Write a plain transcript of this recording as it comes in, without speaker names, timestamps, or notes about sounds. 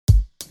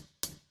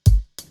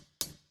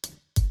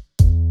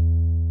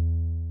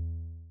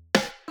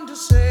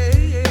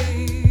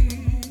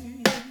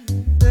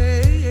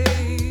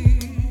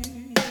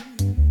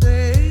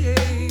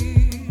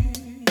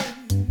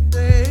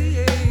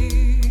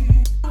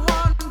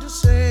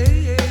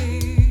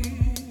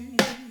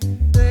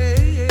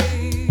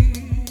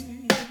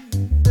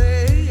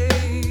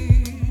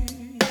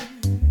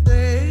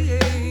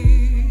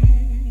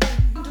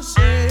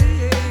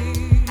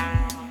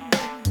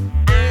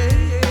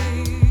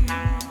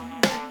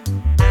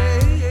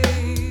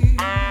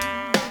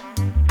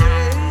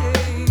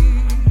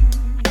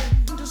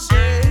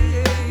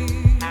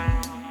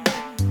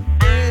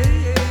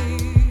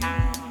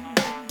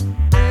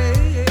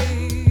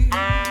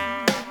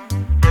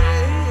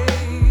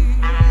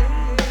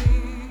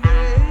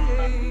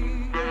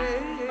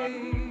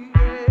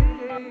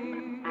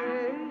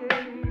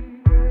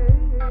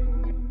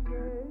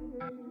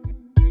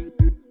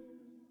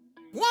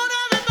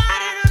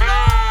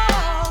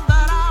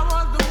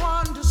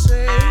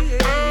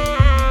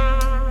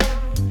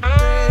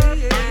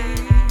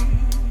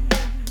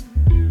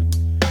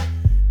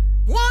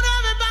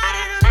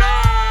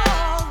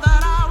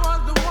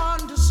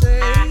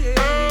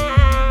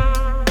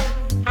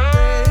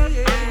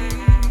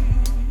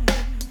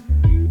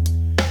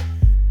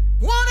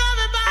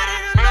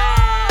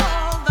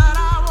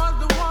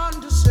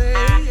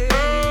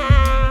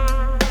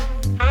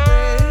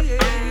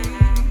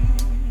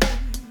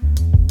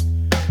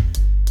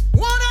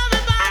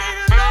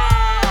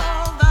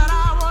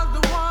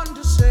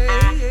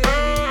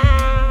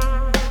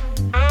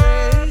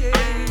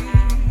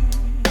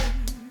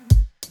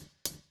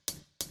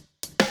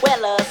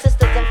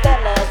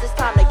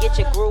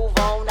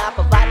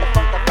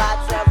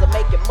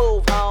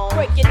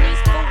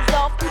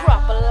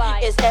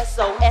It's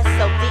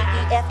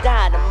SOSODEF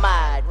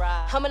dynamite.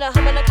 Coming up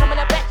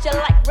at you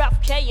like Ralph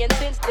K. And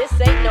since this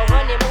ain't no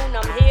honeymoon,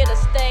 I'm here to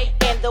stay.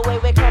 And the way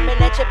we're coming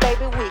at you,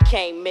 baby, we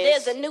can't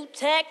miss. There's a new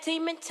tag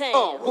team in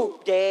town.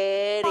 Whoop,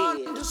 that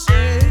is.